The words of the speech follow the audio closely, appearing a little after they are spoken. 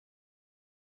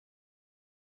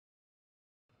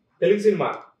Telugu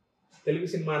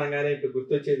cinema అనగానే ఇప్పుడు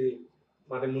గుర్తొచ్చేది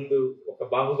మన ముందు ఒక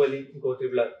బాహుబలి, ఇంకో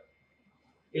త్రిబులర్.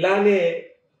 ఇలానే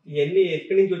ఇవన్నీ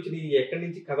ఎక్కడి నుంచి వచ్చినాయి, ఎక్కడి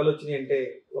నుంచి కథలు వచ్చినాయి అంటే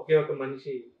ఒకే ఒక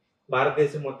మనిషి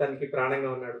భారతదేశం మొత్తానికి ప్రాణంగా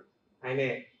ఉన్నాడు. ఆయనే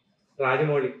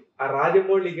రాజమౌళి. ఆ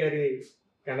రాజమౌళి గారి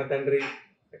కన్న తండ్రి,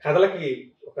 కథలకి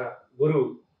ఒక గురువు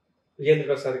విజయేంద్ర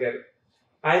ప్రసాద్ గారు.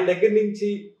 ఆయన దగ్గర నుంచి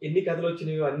ఎన్ని కథలు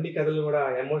వచ్చినాయో అన్ని కథలు కూడా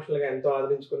ఎమోషనల్ గా ఎంతో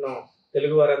ఆదరించుకున్నాం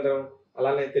తెలుగు వారందరం.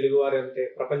 అలానే తెలుగు వారు అంటే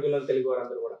ప్రపంచంలోని తెలుగు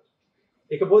వారందరూ కూడా.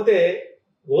 ఇకపోతే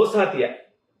ఓ సాతియ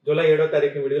జూలై 7వ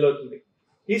తారీఖున విడుదలవుతుంది.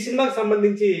 ఈ సినిమాకి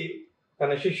సంబంధించి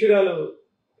తన శిష్యురాలు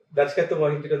దర్శకత్వం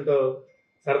వహించడంతో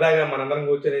సరదాగా మనందరం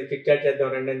కూర్చొని చిట్ చాట్ చేద్దాం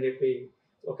రండి అని చెప్పి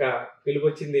ఒక పిలుపు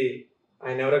వచ్చింది.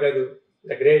 ఆయన ఎవరో కాదు,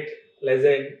 the great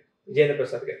legend Vijayendra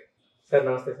Prasad గారు. సార్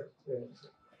నమస్తే. సార్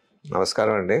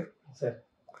నమస్కారం అండి. Sir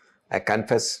I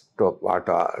confess to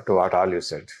what all you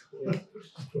said.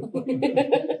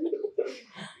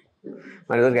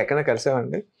 మరి ఇద్దరికి ఎక్కడ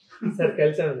కలిసామండి? సార్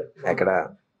కలిసామండి. ఎక్కడ?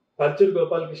 పర్చూరు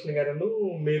గోపాలకృష్ణ గారు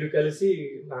మీరు కలిసి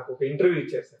నాకు ఒక ఇంటర్వ్యూ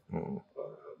ఇచ్చారు సార్.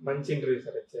 మంచి ఇంటర్వ్యూ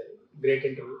సార్, గ్రేట్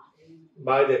ఇంటర్వ్యూ,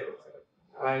 బాగా జరిగింది సార్.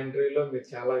 ఆ ఇంటర్వ్యూలో మీరు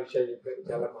చాలా విషయాలు చెప్పారు,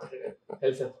 చాలా మాట్లాడారు.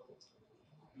 కలిసాను.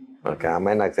 ఓకే,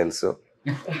 అమ్మాయి నాకు తెలుసు.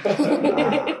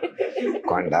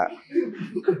 కొండ.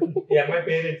 ఈ అమ్మాయి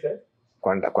పేరేంటి సార్?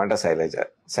 కొండ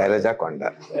శైలజ కొండ.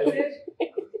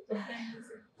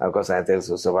 ఒక్కోసారి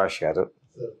తెలుసు సుభాష్ గారు.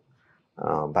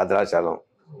 భద్రాచలం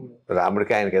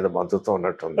రాముడికి ఆయనకి ఏదో బంధుత్వం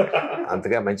ఉన్నట్టుంది.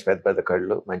 అంతగా మంచి పెద్ద పెద్ద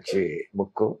కళ్ళు, మంచి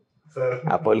ముక్కు,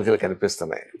 ఆ పోలికలు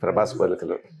కనిపిస్తున్నాయి, ప్రభాస్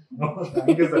పోలికలు.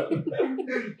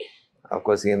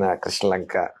 ఒక్కోసి ఈయన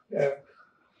కృష్ణలంక,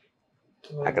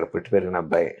 అక్కడ పుట్టి పెరిగిన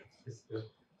అబ్బాయి,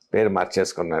 పేరు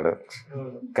మార్చేసుకున్నాడు.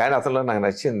 కానీ అతనిలో నాకు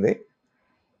నచ్చింది,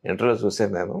 ఇంటర్వ్యూలో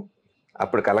చూసాను నేను,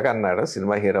 అప్పుడు కలకన్నాడు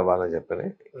సినిమా హీరో అవ్వాలని చెప్పని.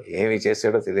 ఏమి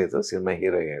చేసాడో తెలియదు, సినిమా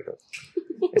హీరో అయ్యాడు.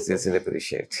 It's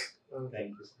appreciate.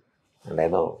 And I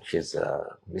know she's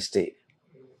Misty,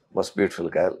 most beautiful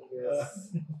girl.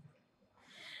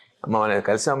 అమ్మా నేను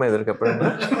కలిసామా ఎదురుకి ఎప్పుడన్నా?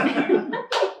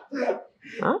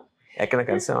 ఎక్కడ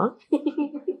కలిసామా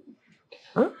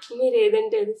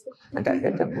అంటే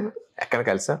అదేంటమ్మా, ఎక్కడ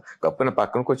కలిసా? గొప్పన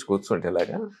పక్కన కూర్చొని కూర్చుంటే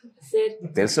ఇలాగా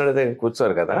తెలిసిన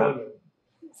కూర్చోరు కదా.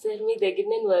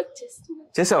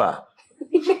 చేసావా?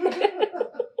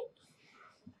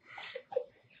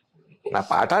 నా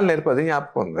పాఠాలు నేర్పది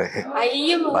జ్ఞాపకం ఉంది,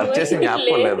 వర్క్ చేసి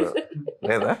జ్ఞాపకం లేదు.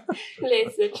 లేదా?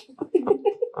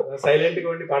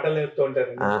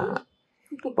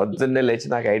 పొద్దున్నే లేచి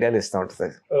నాకు ఐడియాలు ఇస్తూ ఉంటుంది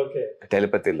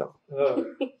టెలిపతిలో.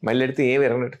 మళ్ళీ ఎడితే ఏమి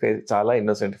ఎరగనట్టు ఫేస్, చాలా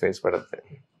ఇన్నోసెంట్ ఫేస్ పడుతుంది.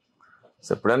 సో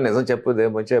ఎప్పుడైనా నిజం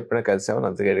చెప్పుదేమొచ్చి ఎప్పుడైనా కలిసామని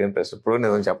అంతగా అడిగిన ప్రశ్న ఇప్పుడు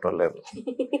నిజం చెప్పడం లేదు.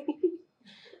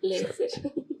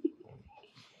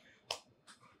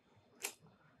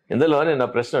 ఇందులో నేను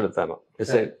ప్రశ్న అడుగుతాను,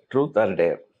 it's a truth or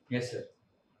dare?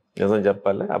 నిజం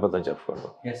చెప్పాలి, అబద్ధం చెప్పుకోండి.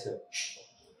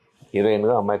 హీరోయిన్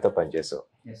గా అమ్మాయితో పనిచేసావు,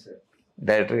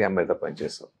 డైరెక్టర్ గా అమ్మాయితో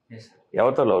పనిచేసావు,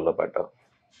 ఎవరితో లవ్ లో పడ్డావు?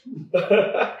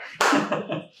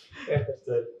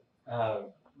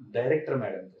 Director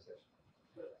madam sir.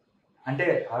 అంటే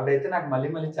ఆవిడైతే నాకు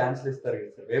మళ్ళీ ఛాన్స్లు ఇస్తారు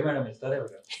కదా సార్. ఏ మేడం ఇస్తారా?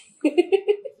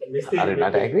 Are you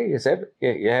not angry? You said,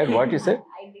 you heard what you said?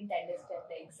 I didn't understand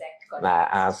the exact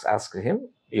concept. Ask him,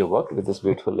 you worked with this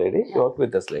beautiful lady, you worked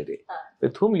with this lady.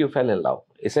 With whom you fell in love?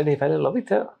 He said he fell in love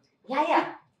with her. Yeah.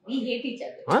 We hate each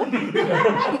other. Huh?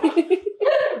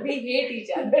 We hate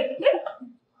each other.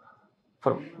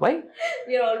 Why?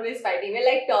 We are always fighting. We're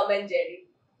like Tom and Jerry.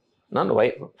 No, why?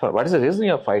 What is the reason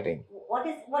you are fighting? What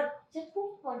is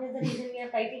the reason we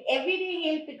are fighting? Every day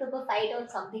he'll pick up a fight on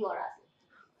something or other.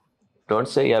 Don't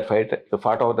say you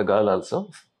fought over the girl also.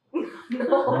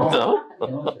 No. No?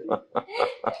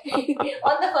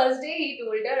 On the first day he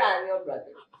told her, I'm your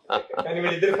brother.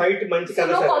 So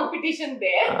no competition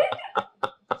there.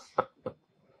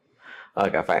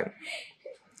 Okay, fine.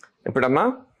 ఇప్పుడమ్మా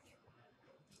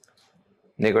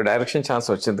నీకు direction chance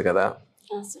వచ్చింది కదా,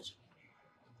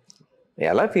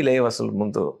 ఎలా feel అయ్యావు అసలు?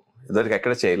 ముందు ఇద్దరికి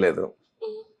ఎక్కడ చేయలేదు,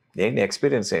 ఏంటి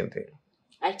ఎక్స్పీరియన్స్ ఏంటి?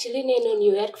 యాక్చువల్లీ నేను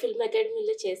న్యూయార్క్ ఫిల్మ్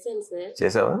అకాడమీలో చేశాను సార్.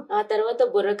 చేసావా? ఆ తర్వాత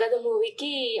బుర్రకథ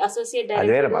మూవీకి అసోసియేట్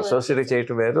డైరెక్టర్. అది వేరే, అసోసియేట్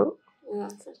చేయటం వేరు.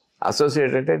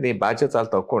 అసోసియేట్ అంటే నీ బాధ్యత చాలా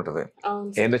తక్కువ ఉంటుంది,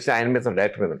 ఏం వచ్చినా ఆయన మీద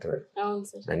డైరెక్టర్ మీద ఉంటుంది.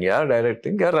 And you're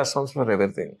directing, you're responsible for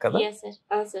everything కదా.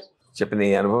 చెప్పి నీ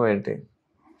అనుభవం ఏంటి?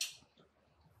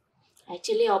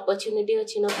 యాక్చువల్లీ ఆపర్చునిటీ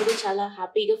వచ్చినప్పుడు చాలా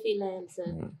హ్యాపీగా ఫీల్ అయ్యాను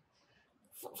సార్.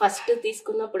 ఫస్ట్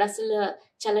తీసుకున్నప్పుడు అసలు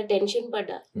చాలా టెన్షన్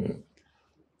పడ్డా.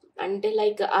 అంటే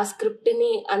లైక్ ఆ స్క్రిప్ట్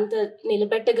ని అంత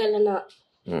నిలబెట్టగలనా,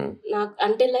 నాకు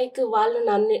అంటే లైక్ వాళ్ళు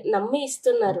నన్ను నమ్మి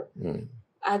ఇస్తున్నారు,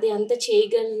 అది అంత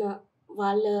చేయగలనా,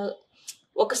 వాళ్ళ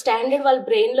ఒక స్టాండర్డ్ వాళ్ళ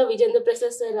బ్రెయిన్ లో విజేంద్ర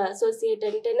ప్రసాద్ సార్ అసోసియేట్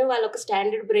అంటేనే వాళ్ళు ఒక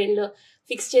స్టాండర్డ్ బ్రెయిన్ లో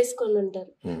ఫిక్స్ చేసుకొని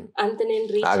ఉంటారు. అంత నేను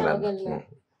రీచ్ అవ్వగలను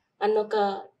అన్న ఒక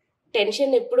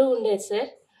టెన్షన్ ఎప్పుడూ ఉండేది సార్.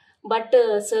 బట్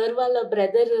సార్ వాళ్ళ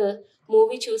బ్రదర్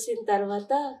మూవీ చూసిన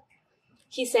తర్వాత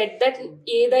హీ సెడ్ దట్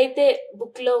ఏదైతే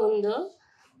బుక్ లో ఉందో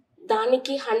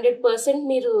దానికి 100%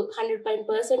 మీరు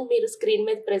 100% మీరు స్క్రీన్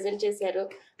మీద ప్రెజెంట్ చేశారు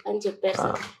అని చెప్పారు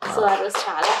సార్. సో ఆ రోజు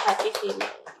చాలా హ్యాపీ ఫీల్.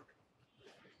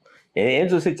 ఏం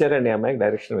చూసి ఇచ్చారండి అమ్మాయికి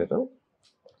డైరెక్షన్? మీరు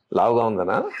లావుగా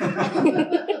ఉందనా?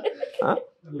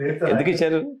 ఎందుకు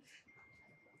ఇచ్చారు?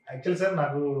 యాక్చువల్ సార్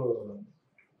నాకు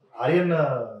ఆర్యన్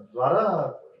ద్వారా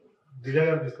దివ్య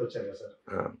గారు తీసుకొచ్చారు కదా సార్.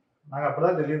 నాకు అప్పుడే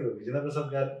తెలియదు విజేంద్ర ప్రసాద్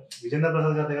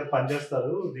గారి దగ్గర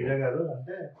పనిచేస్తారు దివ్య గారు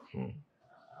అంటే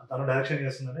తను డైరెక్షన్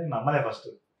చేస్తుందని నమ్మలే ఫస్ట్.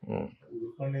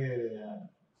 కొన్ని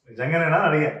నిజంగానేనా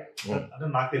అడిగాను. అంటే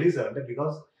నాకు తెలియదు సార్, అంటే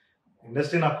బికాస్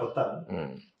ఇండస్ట్రీ నాకు కొత్త.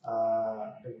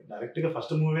 డైరెక్ట్ గా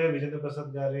ఫస్ట్ మూవీ విజేంద్ర ప్రసాద్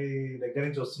గారి దగ్గర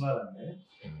నుంచి వస్తున్నారంటే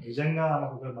నిజంగా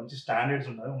ఆమెకు ఒక మంచి స్టాండర్డ్స్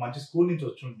ఉన్నాయి, మంచి స్కూల్ నుంచి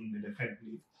వచ్చి ఉంటుంది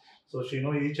definitely. So she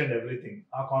know each and everything.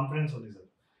 ఆ కాన్ఫిడెన్స్ ఉంది సార్.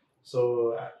 సో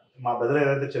మా బ్రదర్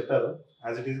ఏదైతే చెప్పారో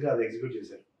యాజ్ ఇట్ ఈస్ గా అది ఎగ్జిక్యూట్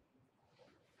చేశారు.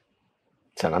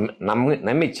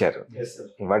 నమ్మి ఇచ్చారు.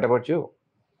 What about you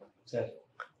sir?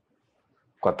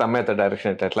 కొత్త అమ్మాయితో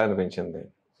డైరెక్షన్ ఎట్లా అనిపించింది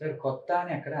సార్? కొత్త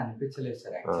అని ఎక్కడ అనిపించలేదు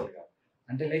సార్ యాక్చువల్ గా.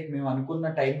 అంటే లైక్ మేము అనుకున్న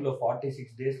టైంలో 46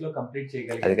 days లో కంప్లీట్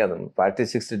చేయగలిగాం. అది కాదు,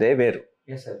 46th డే వేరు.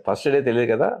 ఫస్ట్ డే తెలియదు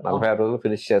కదా, 46 రోజులు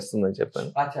ఫినిష్ చేస్తుందని చెప్పాను.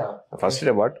 First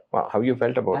day what how you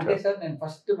felt about? అంటే సార్ నేను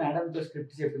ఫస్ట్ మేడం తో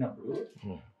స్క్రిప్ట్ చెప్పినప్పుడు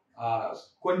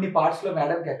కొన్ని పార్ట్స్ లో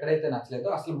మేడం కి ఎక్కడైతే నచ్చలేదో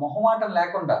అసలు మొహమాటం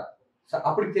లేకుండా,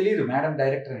 అప్పటికి తెలియదు మేడం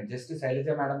డైరెక్టర్ అని, జస్ట్ శైలజ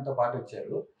మేడం తో పాటు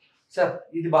వచ్చారు. సార్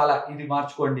ఇది బాలా, ఇది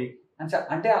మార్చుకోండి అని.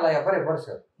 అంటే అలా ఎవరు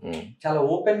సార్ చాలా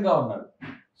ఓపెన్ గా ఉన్నారు.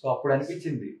 సో అప్పుడు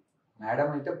అనిపించింది మేడం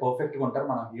అయితే పర్ఫెక్ట్ గా ఉంటారు,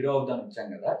 మనం హీరో అవుదాం వచ్చాం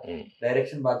కదా,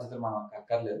 డైరెక్షన్ బాధ్యతలు మనం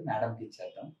అక్కర్లేదు, మేడం కి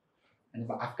ఇచ్చేద్దాం అని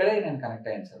అక్కడే నేను కనెక్ట్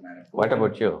అయ్యాను sir madam. What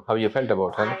about you? How you felt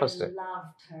about her first day? I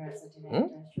loved her as a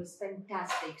director. She was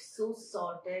fantastic, so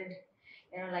sorted.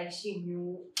 You know, like she knew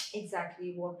exactly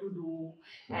what to do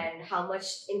and how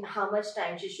much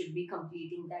time she should be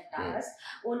completing that task.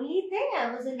 Only thing I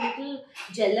was a little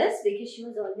jealous because she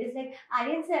was always like,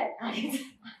 Aryan sir.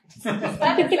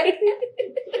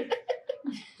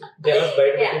 Jealous by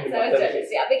yeah, so I was jealous.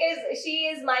 Yeah, because she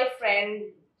is my friend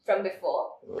from before.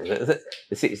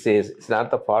 See, it's not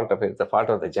the fault of it, it's the fault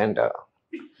of the gender.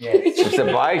 Yes. If it's a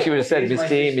boy, she would have said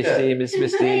Misty.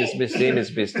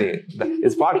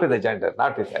 It's fault with the gender,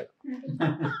 not with her.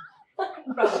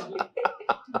 Probably.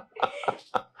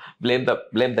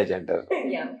 Blame the gender.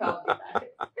 Yeah, probably that.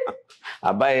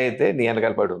 అబ్బాయి అయితే నీ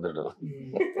వెనకాల పడి ఉంటాడు.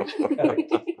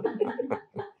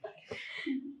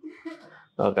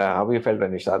 Okay, how you felt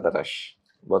when you saw the rush,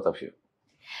 both of you?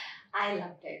 I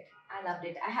loved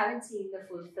it. I haven't seen the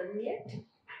full film yet,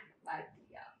 but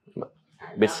yeah.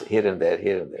 Bits here and there.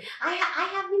 I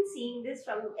have been seeing this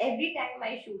from every time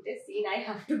my shoot is seen. I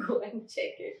have to go and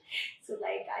check it. So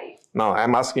like No,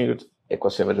 I'm asking you a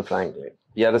question very frankly.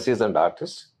 You're a seasoned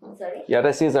artist. Sorry? You're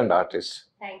a seasoned artist.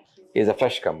 Thank you. He's a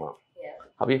fresh comer. Yeah.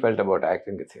 How you felt about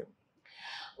acting with him?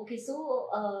 Okay, so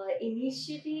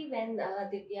initially when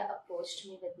Divya approached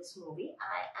me with this movie,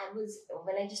 I was,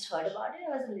 when I just heard about it, I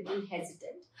was a little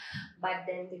hesitant. But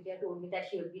then Divya told me that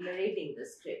he would be narrating the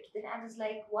script. Then I was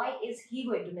like, why is he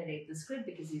going to narrate the script?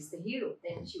 Because he's the hero.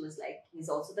 Then she was like, he's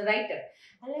also the writer.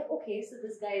 I'm like, okay, so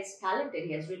this guy is talented.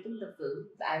 He has written the film.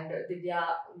 And Divya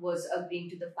was agreeing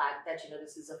to the fact that, you know,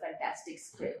 this is a fantastic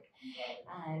script.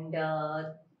 And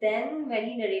then when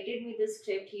he narrated me the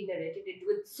script, he narrated it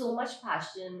with so much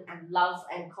passion and love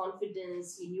and confidence.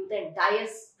 He knew the entire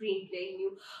screenplay, he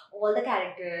knew all the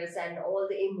characters and all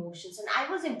the emotions, and I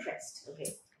was impressed. Okay.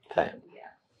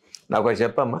 Yeah. నాకు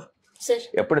చెప్పమ్మా, sir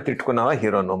ఎప్పుడు తిట్టుకున్నావా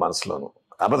hero నువ్వు మనసులోను?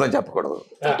 అబద్ధం చెప్పకూడదు.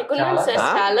 తిట్టుకున్నాను sir,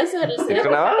 చాలా సార్లు sir.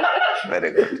 తిట్టుకున్నావా?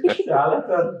 Very good.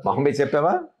 మొహమ్మీ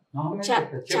చెప్పావా?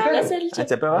 చాలా సార్లు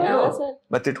చెప్పావా?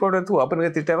 మరి తిట్టుకోవడం ఎందుకు? ఓపెన్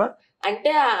గా తిట్టావా?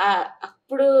 అంటే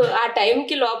అప్పుడు ఆ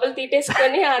టైంకి లోపల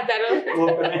తిట్టేసుకొని ఆ తర్వాత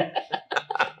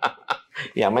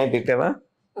ఈ అమ్మాయిని తిట్టావా?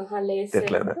 లేదు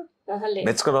తిట్టలేదా?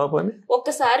 మెచ్చుకున్నావా పోనీ?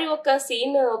 ఒక్కసారి ఒక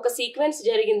సీక్వెన్స్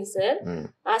జరిగింది సార్.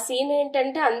 ఆ సీన్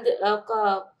ఏంటంటే ఒక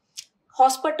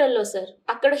హాస్పిటల్లో సార్,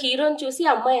 అక్కడ హీరోని చూసి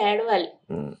అమ్మాయి ఏడవాలి.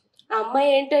 ఆ అమ్మాయి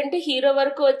ఏంటంటే హీరో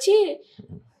వరకు వచ్చి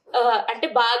అంటే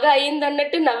బాగా అయ్యింది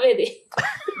అన్నట్టు నవ్వేది.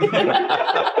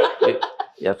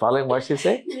 You're following what she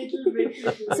said?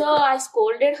 So I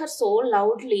scolded her so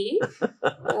loudly.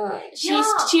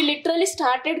 She literally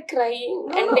started crying.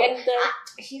 And then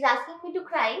she's asking me to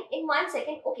cry in 1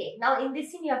 second. Okay, now in this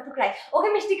scene you have to cry. Okay,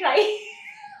 Mishti, cry.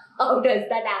 How does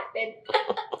that happen?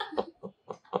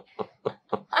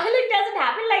 It doesn't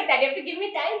happen like that. You have to give me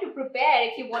time to prepare.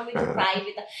 If you want me to cry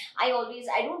I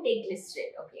don't take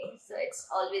glycerin, okay? So it's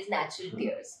always natural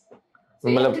tears. So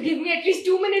you have to give me at least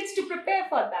 2 minutes to prepare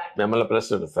for that. మిమ్మల్ని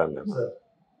ప్రశ్న అడుగుతాను నేను.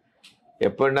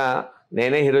 ఎప్పుడన్నా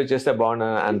నేనే hero చేస్తే బాగున్నా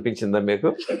అనిపించిందా మీకు?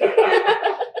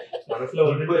 మనసులో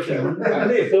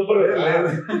సూపర్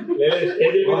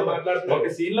ఒక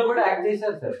సీన్ లో కూడా యాక్ట్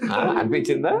చేశారు సార్.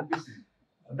 అనిపించిందా?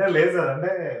 అంటే లేదు సార్,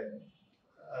 అంటే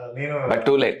నేను బట్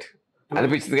టూ లేట్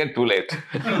అనిపించింది కానీ టూ లేట్.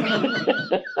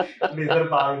 ఇద్దరు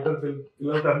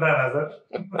పిల్లలు అంటారా sir?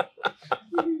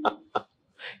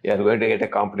 You are going to get a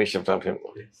competition from him.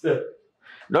 Sir.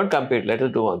 Don't compete. Let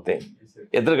us do one thing.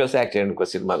 ఇద్దరు కలిసి యాక్ట్ చేయండి ఇంకో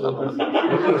సినిమాలో.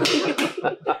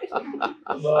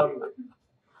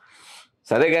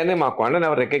 సరే కానీ మా కొండను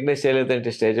ఎవరు రికగ్నైజ్ చేయలేదంటే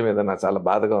స్టేజ్ మీద నాకు చాలా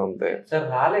బాధగా ఉంది. సార్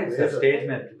రాలేదు సార్ స్టేజ్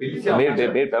మీద. మీరు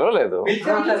పిలవలేదు.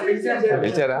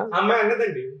 పిలిచారా? అమ్మాయి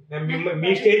అన్నదండి మీ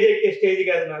స్టేజ్ ఎక్కే స్టేజ్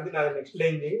కాదు నాది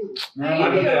ఎక్స్ప్లెయిన్ చేయి.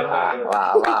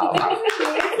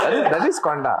 దట్ ఈస్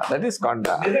కొండ.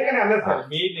 నిజంగానే అన్నది సార్.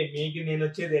 మీకు నేను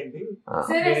వచ్చేది ఏంటి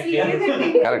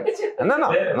కరెక్ట్.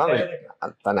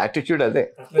 తన యాటిట్యూడ్ అదే.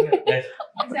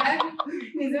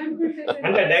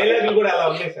 అంటే డైలాగులు కూడా అలా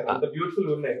ఉన్నాయి సార్, అంత బ్యూటిఫుల్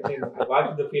ఉన్నాయి.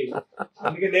 Watch the feel.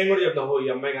 అందుకే నేను కూడా చెప్తాను, ఓ ఈ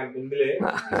అమ్మాయి కానీ ముందులే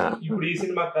ఇప్పుడు ఈ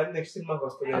సినిమాకి కాదు నెక్స్ట్ సినిమాకి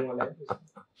వస్తుందేమో.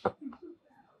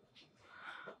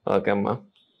 ఓకే అమ్మా.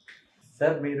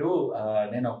 సార్ మీరు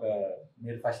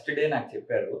ఫస్ట్ డే నాకు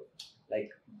చెప్పారు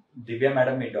లైక్ దివ్య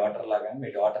మేడం మీ డాటర్ లాగా, మీ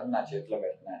డాటర్ నా చేతిలో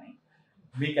పెడుతున్నా అని.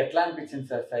 మీకు ఎట్లా అనిపించింది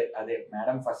సార్? అదే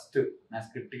మేడం ఫస్ట్ నా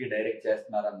స్క్రిప్ట్ కి డైరెక్ట్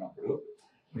చేస్తున్నారు అన్నప్పుడు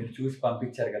మీరు చూసి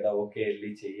పంపించారు కదా, ఓకే వెళ్ళి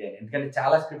చెయ్యి అని. ఎందుకంటే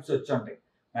చాలా స్క్రిప్ట్స్ వచ్చి ఉంటాయి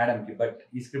మేడంకి, బట్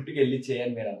ఈ స్క్రిప్ట్ కి వెళ్ళి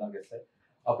చేయని మీరు అన్నారు కదా సార్.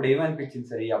 అప్పుడు ఏమనిపించింది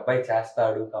సార్, ఈ అబ్బాయి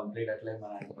చేస్తాడు కంప్లీట్ అట్లా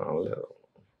ఏమన్నా?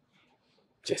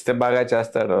 చేస్తే బాగా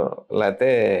చేస్తాడు, లేకపోతే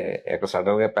ఎక్కడ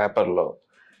సడన్ గా పేపర్లో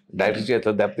డైరెక్టర్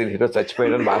చేతిలో దెబ్బతిని హీరో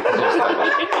చచ్చిపోయాడని బాగా చేస్తాడు.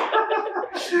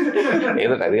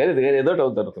 ఏదో అది కానీ ఇది కానీ ఏదో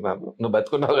అవుతున్నాను. నువ్వు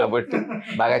బతుకున్నావు కాబట్టి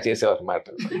బాగా చేసావు అన్నమాట.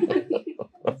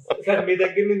 సార్ మీ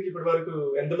దగ్గర నుంచి ఇప్పటి వరకు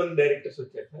ఎంతమంది డైరెక్టర్స్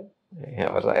వచ్చారు సార్?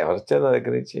 ఎవరు వచ్చారు నా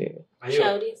దగ్గర నుంచి?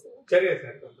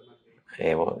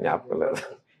 ఏమో జ్ఞాపకం లేదు.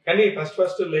 కానీ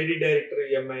ఫస్ట్ లేడీ డైరెక్టర్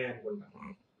ఎంఐ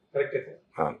అనుకుంటాను. కరెక్టే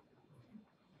సార్?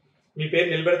 మీ పేరు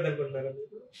నిలబెడద్దు అనుకుంటున్నారా?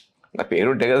 నా పేరు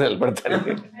ఉంటే కదా నిలబడతాను.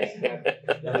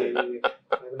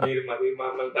 మీరు మరి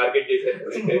మమ్మల్ని టార్గెట్ చేశారు.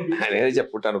 నేనే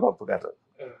చెప్పుకుంటాను గొప్ప గారు,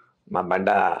 మా బండ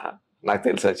నాకు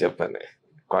తెలుసా చెప్పండి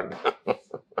కొండ.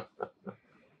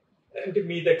 అంటే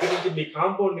మీ దగ్గర నుంచి మీ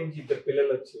కాంపౌండ్ నుంచి ఇద్దరు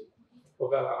పిల్లలు వచ్చి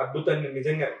ఒక అద్భుతాన్ని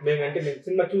నిజంగా నేను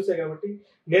సినిమా చూసే కాబట్టి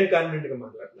నేను కాన్ఫిడెంట్ గా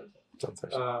మాట్లాడుతున్నాను.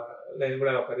 నేను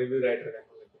కూడా ఒక రివ్యూ రైటర్ గా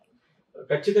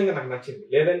ఖచ్చితంగా నాకు నచ్చింది.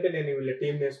 లేదంటే నేను వీళ్ళ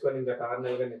టీం వేసుకొని ఇంకా 6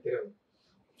 నెలలుగా నేను తిరగను.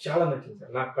 చాలా నచ్చింది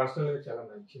సార్, నాకు పర్సనల్ గా చాలా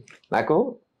నచ్చింది. నాకు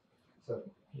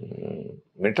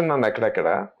వింటున్నాను అక్కడక్కడ,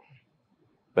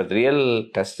 but real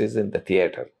test is in the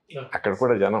theatre. అక్కడ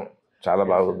కూడా జనం చాలా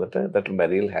బాగుందంటే that will my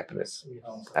real happiness.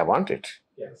 I want it,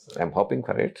 I'm hoping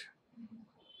for it.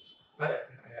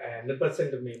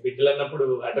 100% మీ బిడ్డలు అన్నప్పుడు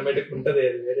ఆటోమేటిక్ ఉంటుంది,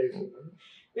 అది వేరే విషయం.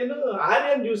 నేను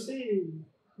ఆర్యన్ చూసి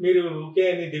మీరు ఓకే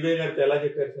అని దివ్య గారితో ఎలా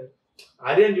చెప్పారు సార్?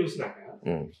 ఆర్యన్ చూసినాక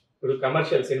ఇప్పుడు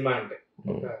కమర్షియల్ సినిమా అంటే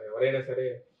ఎవరైనా సరే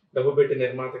డబ్బు పెట్టి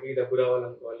నిర్మాతకి డబ్బు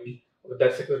రావాలనుకోవాలి, ఒక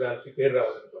దర్శకురాలకి పేరు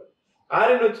రావాలనుకోవాలి.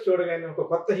 ఆర్యన్ వచ్చి చూడగానే ఒక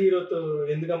కొత్త హీరోతో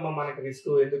ఎందుకమ్మా మనకి రిస్క్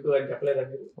ఎందుకు అని చెప్పలేదా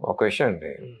మీరు? ఒక విషయం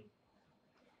అండి,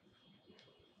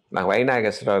 నాకు వై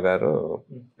నాగేశ్వరరావు గారు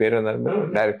పేరు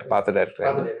డైరెక్టర్, పాత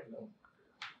డైరెక్టర్.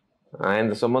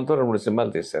 ఆయన సుమన్తో 2-3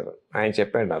 సినిమాలు తీశారు. ఆయన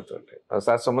చెప్పాడు నాతో,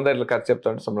 ఒకసారి సుమన్ దగ్గర కథ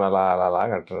చెప్తాంటే సుమన్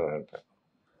అలాగా అంటారంట,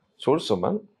 చూడు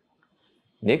సుమన్,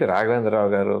 నీకు రాఘవేంద్రరావు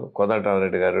గారు,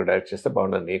 కోదండరామరెడ్డి గారు డైరెక్ట్ చేస్తే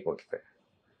బాగుంటుంది, నీకు ఉంటుంది.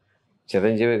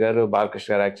 చిరంజీవి గారు, బాలకృష్ణ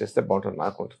గారు యాక్ట్ చేస్తే బాగుంటుంది,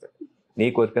 నాకు ఉంటుంది. నీ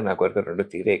కోరిక నా కోరిక 2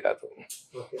 తీరే కాదు.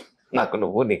 నాకు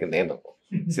నువ్వు, నీకు నేను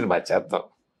సినిమా చేద్దాం.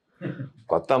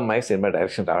 కొత్త అమ్మాయి సినిమా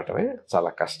డైరెక్షన్ రావటమే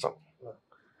చాలా కష్టం.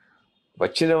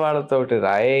 వచ్చిన వాళ్ళతోటి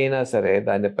రాయైనా సరే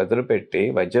దాన్ని పెదరు పెట్టి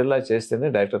వజ్రంలా చేస్తేనే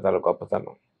డైరెక్టర్ తన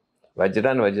గొప్పతనం.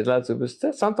 వజ్రాన్ని వజ్రంలా చూపిస్తే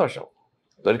సంతోషం,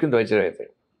 దొరికింది వజ్రం అయితే.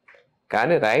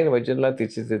 కానీ రాయిని వజ్రంలా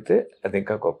తీర్చిదిద్దితే అది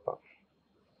ఇంకా గొప్ప.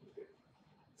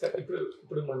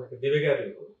 ఇప్పుడు మనకి దివ్య గారు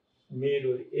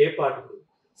మీరు ఏ పాట,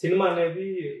 సినిమా అనేది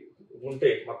ఉంటే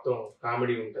మొత్తం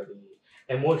కామెడీ ఉంటుంది,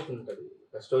 ఎమోషన్ ఉంటుంది,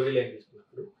 స్టోరీ లైన్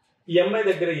తీసుకున్నప్పుడు ఈ అమ్మాయి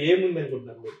దగ్గర ఏముంది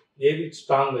అనుకుంటున్నారు మీరు? ఏది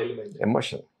strong element?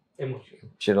 Emotion.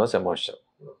 She knows emotion.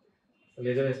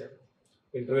 నిజమే సార్.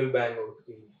 ఇంటర్వెల్ బ్యాంగ్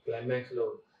ఒకటి, క్లైమాక్స్ లో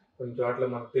కొన్ని చోట్ల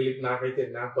మనకు తెలియదు, నాకైతే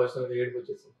నా పర్సనల్గా ఏడుపు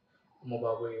వచ్చేసింది. అమ్మ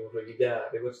బాబోయ్, ఇదే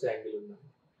రివర్స్ యాంగిల్ ఉన్నాను.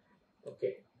 ఓకే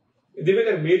దివ్య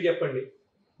గారు మీరు చెప్పండి,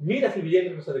 మీరు అసలు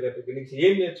విజయేంద్ర ప్రసాద్ గారి దగ్గర నుంచి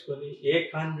ఏం నేర్చుకొని ఏ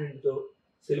కాన్ఫిడెంట్తో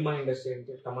సినిమా ఇండస్ట్రీ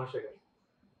అంటే తమాషాగా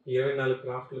 24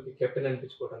 క్రాఫ్ట్లకి కెప్టెన్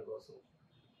అనిపించుకోవడం కోసం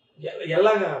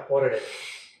ఎలాగా పోరాడారు?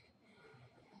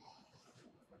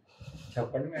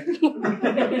 చెప్పండి మేడం.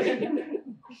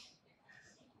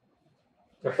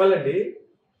 చెప్పాలండి,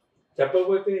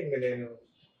 చెప్పకపోతే ఇంక నేను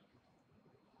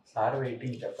సార్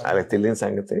వెయిటింగ్. చెప్పండి. వాళ్ళకి తెలియని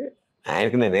సంగతి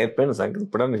ఆయనకి నేను నేర్పిన సంగతి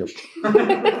ఇప్పుడన్నా చెప్పు.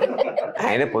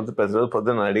 ఆయనే ప్రతి రోజు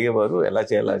పొద్దున్న అడిగేవారు ఎలా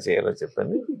చేయాలో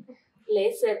చెప్పని.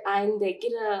 లేదు సార్, ఆయన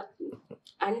దగ్గర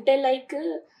అంటే లైక్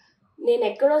నేను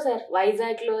ఎక్కడో సార్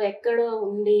వైజాగ్లో ఎక్కడో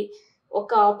ఉండి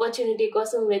ఒక ఆపర్చునిటీ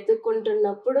కోసం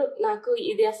వెతుక్కుంటున్నప్పుడు నాకు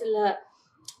ఇది అసలు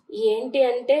ఏంటి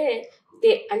అంటే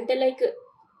అంటే లైక్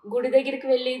గుడి దగ్గరికి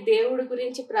వెళ్ళి దేవుడి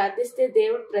గురించి ప్రార్థిస్తే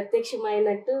దేవుడు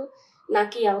ప్రత్యక్షమైనట్టు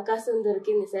నాకు ఈ అవకాశం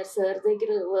దొరికింది సార్. సార్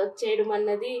దగ్గర వర్క్ చేయడం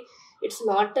అన్నది it's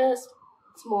not a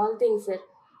small thing sir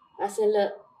అసలు.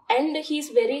 And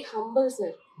he's very humble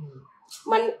sir.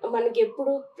 మనకి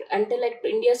ఎప్పుడు అంటే లైక్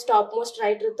ఇండియాస్ టాప్ మోస్ట్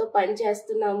రైటర్తో పని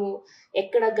చేస్తున్నాము,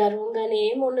 ఎక్కడ గర్వంగానే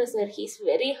ఏమి ఉండదు sir. He's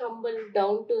very humble,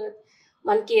 down to earth.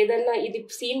 మనకి ఏదన్నా ఇది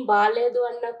సీన్ బాగాలేదు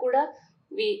అన్నా కూడా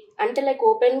అంటే లైక్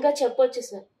ఓపెన్గా చెప్పొచ్చు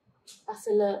సార్.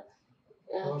 అసలు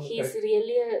హీఈస్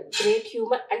రియల్లీ గ్రేట్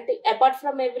హ్యూమన్. అంటే apart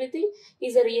from everything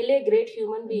he's really great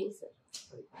human being sir.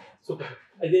 Super.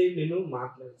 అదే నేను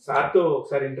సార్తో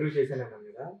ఒకసారి ఇంటర్వ్యూ చేశాను అన్నాను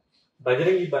కదా,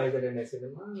 బజరంగి బాయ్స్ అనే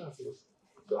సినిమా అసలు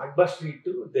బ్లాక్ బస్టర్ హిట్,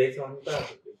 దేశం అంతా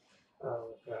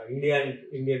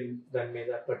ఇండియన్ దాని మీద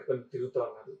పట్టుకొని తిరుగుతూ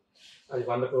ఉన్నారు. అది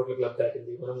 100 కోట్ల క్లబ్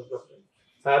దాటింది, 200 కోట్ల.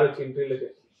 సార్ వచ్చి ఇంటర్వ్యూలో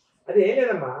చెప్పి అది ఏం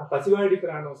లేదమ్మా, పసివాడి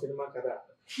ప్రాణం సినిమా కదా,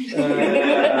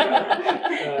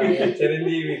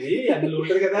 చిరంజీవిది అందులో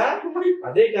ఉంటారు కదా,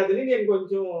 అదే కదని నేను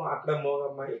కొంచెం అక్కడ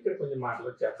మోగమ్మాయి ఇక్కడ కొంచెం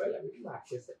మాటలు చెప్పాలి అని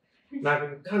మార్చేసాను. నాకు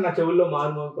ఇంకా నా చెవుల్లో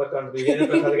మారుమోగిపోతా ఉంటుంది. విజయేంద్ర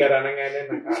ప్రసాద్ గారు అనగానే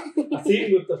నాకు ఆ సీన్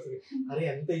గుర్తొస్తుంది. అరే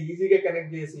ఎంత ఈజీగా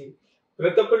కనెక్ట్ చేసి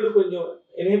ప్రతి ఒక్కళ్ళు కొంచెం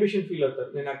ఇన్హిబిషన్ ఫీల్ అవుతారు.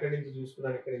 నేను అక్కడి నుంచి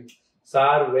చూసుకున్నాను, ఇక్కడి నుంచి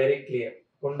సార్ వెరీ క్లియర్,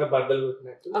 కొండ బద్దలు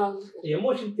కొట్టినట్టు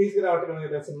ఎమోషన్ తీసుకురావటం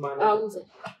కదా సినిమా.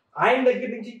 ఆయన దగ్గర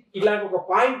నుంచి ఇలా ఒక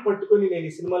పాయింట్ పట్టుకొని నేను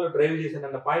ఈ సినిమాలో డ్రైవ్ చేశాను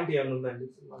అన్న పాయింట్ ఏమైనా ఉందండి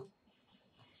సినిమాలో?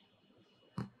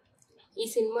 ఈ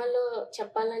సినిమాలో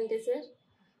చెప్పాలంటే సార్,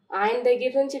 ఆయన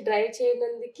దగ్గర నుంచి డ్రైవ్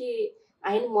చేయనందుకు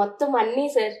ఆయన మొత్తం అన్నీ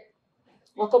సార్,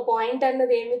 ఒక పాయింట్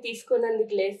అన్నది ఏమి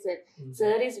తీసుకున్నందుకు లేదు sir.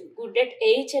 Sir is good at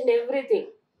each and everything.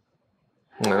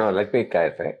 Let me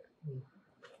clarify,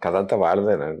 కథ అంతా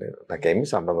వాడదేనండి, నాకేమీ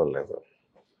సంబంధం లేదు.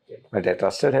 But I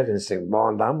trusted her instinct.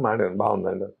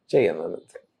 బాగుందండి చెయ్యను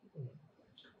అంతే.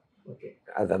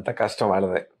 అదంతా కష్టం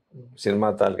వాళ్ళదే. Cinema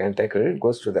తాలూకంటే credit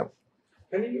goes to them.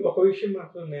 కానీ ఒక విషయం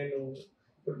మాత్రం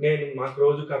నేను మాకు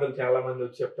రోజు కథలు చాలా మంది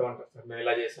వచ్చి చెప్తా ఉంటారు సార్, మేము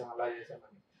ఇలా చేసాం అలా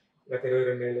చేసామని. గత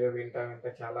 22 ఏళ్ళుగా వింటా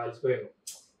చాలా అలసిపోయాను.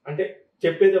 అంటే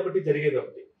చెప్పేది ఒకటి జరిగేది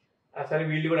ఒకటి. సరే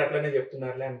వీళ్ళు కూడా అట్లనే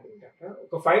చెప్తున్నారులే అనుకుంటా.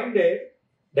 ఒక ఫైన్ డే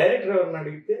డైరెక్టర్ ఎవరిని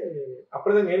అడిగితే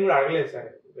అప్పటిదాకా నేను కూడా అడగలేదు సార్,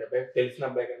 అబ్బాయి తెలిసిన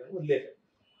అబ్బాయి కదా వదిలేదు.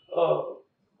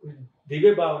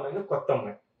 దివ్య భావన కొత్త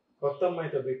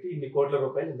అమ్మాయితో పెట్టి ఇన్ని కోట్ల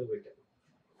రూపాయలు ఎందుకు పెట్టారు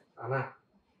అన్నా,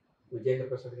 విజయేంద్ర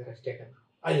ప్రసాద్ గారు అష్టే కన్నా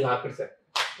అది లాక్డ్ సార్.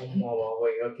 అమ్మా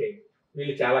బాబోయ్, ఓకే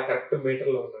వీళ్ళు చాలా కరెక్ట్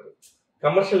మీటర్లో ఉన్నారు,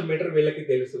 కమర్షియల్ మీటర్ వీళ్ళకి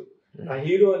తెలుసు. ఆ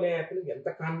హీరో అనే అతను ఎంత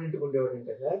కాన్ఫిడెంట్గా ఉండేవాడు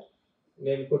అంటే సార్,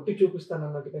 నేను కొట్టి చూపిస్తాను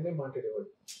అన్నట్టుగానే మాట్లాడేవాడు.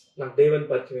 నాకు దేవన్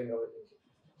పరిచయం కాబట్టి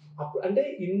అప్పుడు అంటే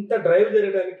ఇంత డ్రైవ్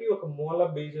జరగడానికి ఒక మూల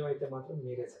బీజం అయితే మాత్రం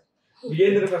మీరే సార్.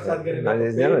 విజయేంద్ర ప్రసాద్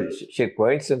గారి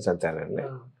కోయిన్సిడెన్స్ అంతేనండి.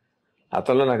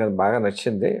 అతనిలో నాకు అది బాగా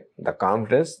నచ్చింది. The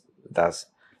confidence, the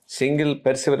single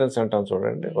perseverance అంటాం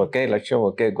చూడండి, ఒకే లక్ష్యం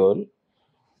ఒకే గోల్.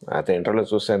 అతను ఇంటర్వ్యూలో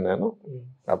చూశాను నేను,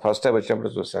 ఫస్ట్ టైం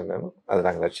వచ్చినప్పుడు చూశాను నేను, అది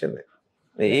నాకు నచ్చింది.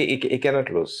 ఈ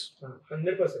కెనాట్ లూజ్.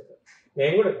 100%.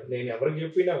 నేను ఎవరికి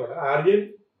చెప్పినా కూడా ఆర్యన్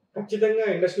ఖచ్చితంగా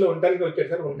ఇండస్ట్రీలో ఉండడానికి వచ్చాడు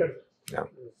సార్, ఉంటాడు.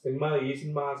 ఈ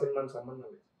సినిమా ఆ సినిమాకి సంబంధం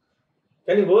లేదు.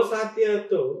 కానీ ఓ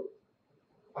సాత్యతో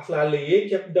అసలు వాళ్ళు ఏం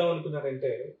చెప్దాం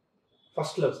అనుకున్నారంటే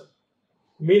ఫస్ట్ లవ్ సార్.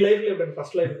 మీ లైఫ్ లో ఎప్పుడైనా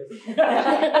ఫస్ట్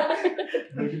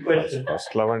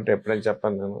లవ్ అంటే ఎప్పుడైనా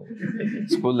చెప్పాను నేను,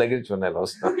 స్కూల్ దగ్గర నుంచి ఉన్నాయి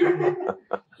లవ్స్.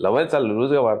 లవ్ అయితే చాలా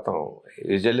లూజ్గా వాడతాం.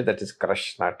 Usually that is crush,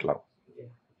 not love.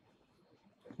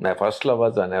 నా first love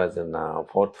was when I was in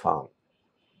 4th form.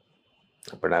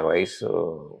 అప్పుడు నాకు వయసు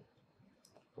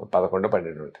 11,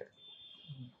 12 ఉంటాయి.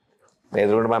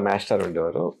 ఎదురుకుండా మా మాస్టర్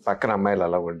ఉండేవారు, పక్కన అమ్మాయిలు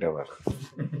అలా ఉండేవారు.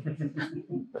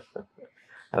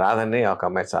 రాదని ఒక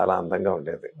అమ్మాయి చాలా అందంగా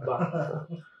ఉండేది,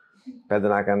 పెద్ద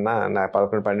నాకన్నా. నా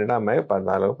 11, 12 అమ్మాయి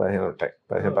 14, 15 ఉంటాయి,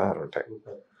 15, 16 ఉంటాయి.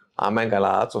 ఆ అమ్మాయికి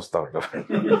అలా చూస్తూ ఉండేవాడు.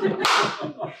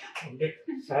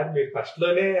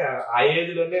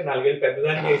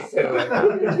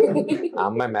 ఆ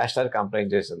అమ్మాయి మాస్టర్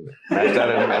కంప్లైంట్ చేసింది,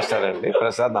 మాస్టర్ అండి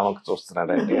ప్రసాద్ నమ్మకు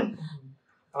చూస్తున్నాడండి.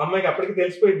 అమ్మాయికి అప్పటికి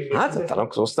తెలిసిపోయింది,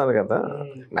 తనకు చూస్తాను కదా,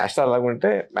 మాస్టర్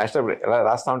అలాగుంటే మాస్టర్ ఎలా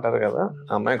రాస్తా ఉంటారు కదా,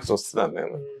 అమ్మాయికి చూస్తున్నాను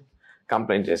నేను.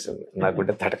 కంప్లైంట్ చేసింది,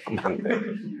 నాకుంటే తడకమంది.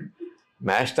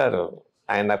 మాస్టర్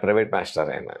ఆయన ప్రైవేట్ మాస్టర్,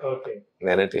 ఆయన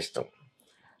నేనంటే ఇష్టం.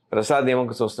 ప్రసాద్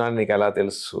ఏమకు చూస్తున్నాడు నీకు ఎలా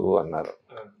తెలుసు అన్నారు.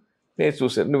 నేను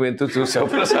చూసాను, నువ్వెందుకు చూసావు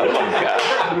Prasad?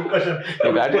 Good question.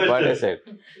 You got it, what I said.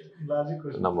 Logic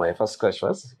question. No, my first crush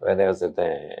was when I was at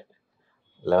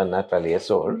 11 or 12 years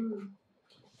old.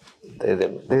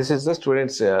 This is the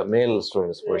students, male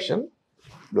students portion.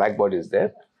 Blackboard is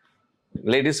there.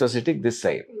 Ladies were sitting this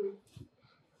side.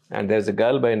 And there's a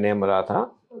girl by name Radha.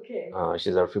 Okay.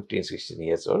 She's about 15, 16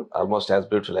 years old. Almost as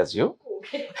beautiful as you.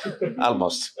 Okay.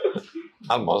 Almost.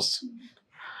 Almost.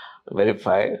 Very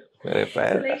fair. Very So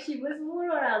fair. like she was more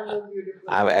or I'm more beautiful?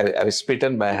 I was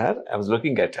smitten by her. I was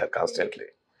looking at her constantly.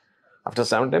 After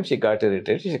some time, she got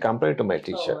irritated. She complained to my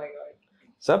teacher. Oh my god.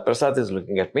 Sir, Prasad is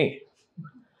looking at me.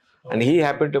 And he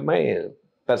happened to my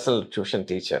personal tuition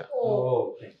teacher. Oh.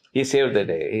 Okay. He saved the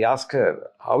day. He asked her,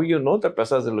 how you know that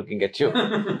Prasad is looking at you?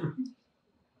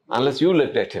 Unless you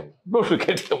looked at him. Don't look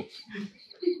at him.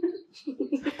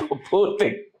 Poor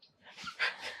thing.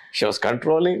 She was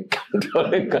controlling.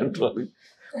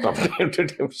 From time to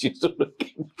time, she used to look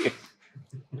at me.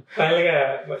 Final గా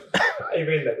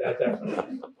అయిపోయింది అది ఆచారం.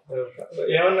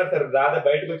 ఏమన్నారు sir Radha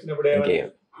బయటకు వచ్చినప్పుడు ఏమన్నారు?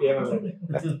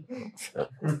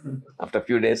 After a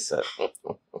few days, sir.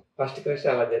 First crush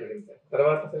అలా జరిగింది సార్.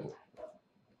 తర్వాత సార్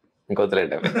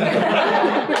ఇంకొద్దులేండి.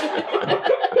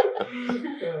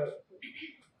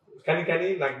 కానీ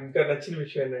నాకు ఇంకా నచ్చిన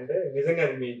విషయం ఏంటంటే నిజంగా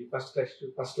అది మీ first crush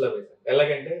first love sir.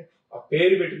 ఎలాగంటే ఆ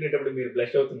పేరు పెట్టుకునేటప్పుడు మీరు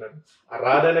బ్లష్ అవుతున్నారు, ఆ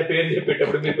రాధ అనే పేరు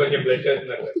చెప్పేటప్పుడు మీరు కొంచెం బ్లష్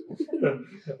అవుతున్నారు.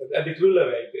 అది ట్రూ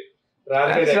లవ్ అయితే.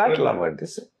 It's not love,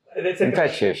 it's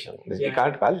infatuation. You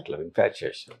can't call it love,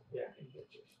 infatuation.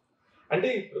 అంటే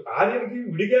ఆర్యన్కి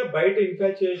విడిగా బయట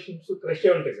ఇన్ఫాచ్యుయేషన్స్ క్రష్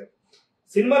ఉంటాయి సార్,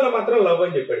 సినిమాలో మాత్రం లవ్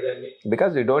అని చెప్పాడు దాన్ని.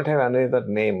 Because you don't have another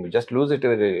name, you just lose it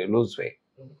very loose way.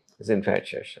 It's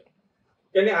infatuation.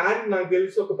 కానీ ఆర్యన్ నాకు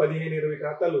తెలిసి ఒక 15-20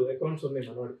 ఖాతాలు అకౌంట్స్ ఉన్నాయి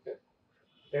మనవాడికి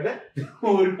కదా,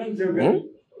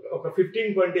 ఒక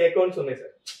 15-20 అకౌంట్స్ ఉన్నాయి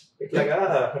సార్. ఇట్లాగా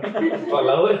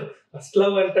లవ్ ఫస్ట్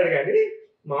లవ్ అంటాడు కానీ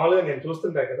మామూలుగా నేను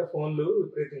చూస్తుంటా కదా ఫోన్లు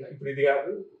విపరీతంగా. ఇప్పుడు ఇది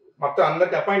కాదు, మొత్తం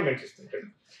అందరికి అపాయింట్మెంట్స్ ఇస్తుంటాడు,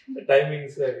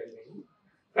 టైమింగ్స్ అవన్నీ.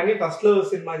 కానీ ఫస్ట్ లో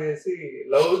సినిమా చేసి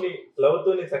లవ్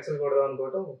తోని సక్సెస్ కొడదాం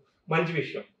అనుకోవడం మంచి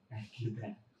విషయం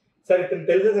సార్. ఇతను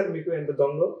తెలుసా సార్ మీకు ఎంత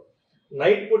దొంగ?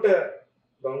 నైట్ పూట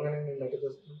దొంగనే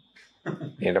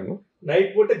ఏంటమ్మా? నైట్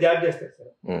పూట జాబ్ చేస్తాడు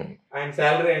సార్. ఆయన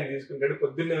శాలరీ ఆయన తీసుకుంటాడు,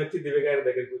 పొద్దున్నే వచ్చి దివ్య గారి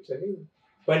దగ్గర కూర్చొని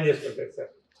పని చేసుకుంటాడు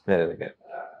సార్.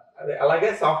 అదే అలాగే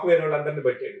సాఫ్ట్వేర్ వాళ్ళందరినీ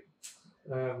పెట్టాడు.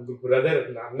 బ్రదర్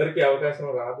అందరికీ అవకాశం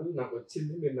రాదు, నాకు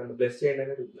వచ్చింది, మీరు నన్ను బ్లెస్ చేయండి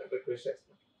అని రిక్వెస్ట్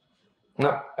చేస్తాను.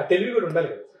 ఆ తెలివి కూడా ఉండాలి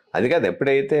కదా సార్. అది కాదు,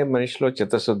 ఎప్పుడైతే మనిషిలో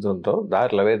చిత్తశుద్ధి ఉందో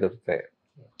దారిలో అవే దొరుకుతాయి.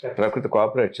 ప్రకృతి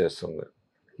కోఆపరేట్ చేస్తుంది,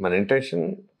 మన ఇంటెన్షన్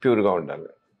ప్యూర్గా ఉండాలి.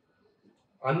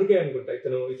 అందుకే అనుకుంటా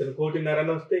ఇతను 1.5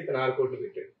 కోట్లు వస్తే ఇతను 6 కోట్లు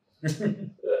పెట్టాడు.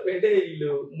 అంటే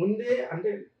వీళ్ళు ముందే అంటే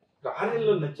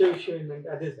ఆర్యన్లో నచ్చే విషయం ఏంటంటే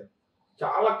అదే సార్,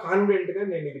 చాలా కాన్ఫిడెంట్ గా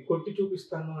నేను ఇది కొట్టి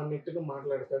చూపిస్తాను అన్నట్టుగా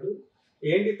మాట్లాడతాడు.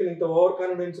 ఏంటి ఇతను ఇంత ఓవర్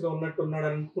కాన్ఫిడెన్స్ గా ఉన్నట్టు ఉన్నాడు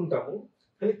అనుకుంటాము,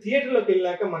 కానీ థియేటర్లోకి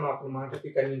వెళ్ళాక మనం అతని మాటకి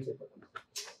కన్విన్స్ అయిపోతాం.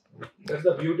 That's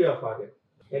the beauty of Aryan.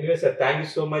 Anyway sir, thank you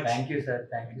so much. Thank you sir,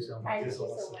 thank you so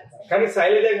much. కానీ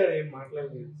శైలజ గారు ఏం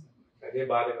మాట్లాడలేదు, అదే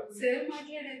బాధ.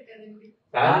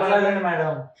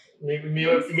 మేడం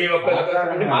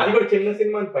మాది కూడా చిన్న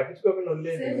సినిమా పట్టించుకోకుండా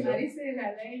వదిలేదు.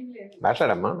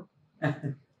 మాట్లాడమ్మా.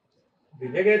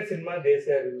 దివ్య గారి సినిమా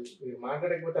చేశారు, మీరు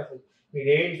మాట్లాడకపోతే అసలు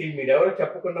మీరేంటి, మీరెవరో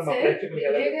చెప్పకుండా మా ప్రేక్షకులు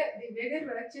కదా.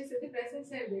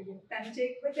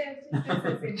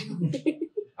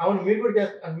 అవును, మీరు కూడా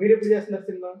చేస్తారు. మీరు ఎప్పుడు చేస్తున్నారు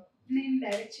సినిమా?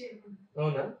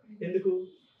 అవునా, ఎందుకు?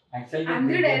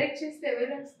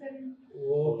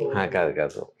 కాదు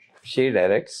కాదు, షీ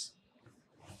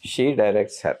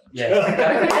డైరెక్ట్స్ హర్.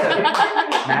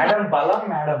 మేడం బలం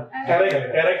మేడం.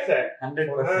 Correct sir.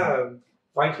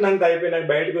 ఫంక్షన్ అంతా అయిపోయి నాకు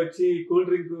బయటకు వచ్చి కూల్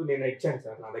డ్రింక్ నేను ఇచ్చాను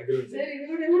సార్, నా దగ్గర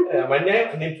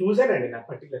నేను చూసానండి. నాకు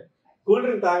పర్టికులర్ కూల్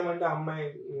డ్రింక్ తాగమంటే అమ్మాయి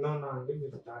విన్నా అంటే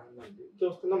మీరు తాగండి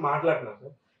చూస్తున్నా మాట్లాడుతున్నాను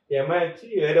సార్. ఈ అమ్మాయి వచ్చి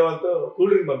వేరే వాళ్ళతో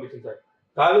కూల్ డ్రింక్ పంపించింది సార్.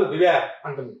 కాదు దివ్య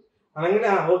అంటుంది, అనగానే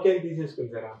ఓకే అని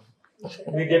తీసేసుకుంది సార్.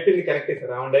 మీరు చెప్పింది కరెక్టే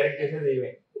సార్, ఆమె డైరెక్ట్ చేసేది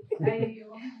ఏమే.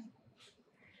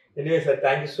 Anyway sir,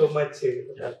 thank you so much.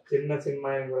 చిన్న సినిమా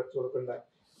కూడా చూడకుండా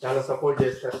చాలా సపోర్ట్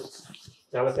చేస్తారు.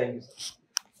 చాలా థ్యాంక్ యూ సార్.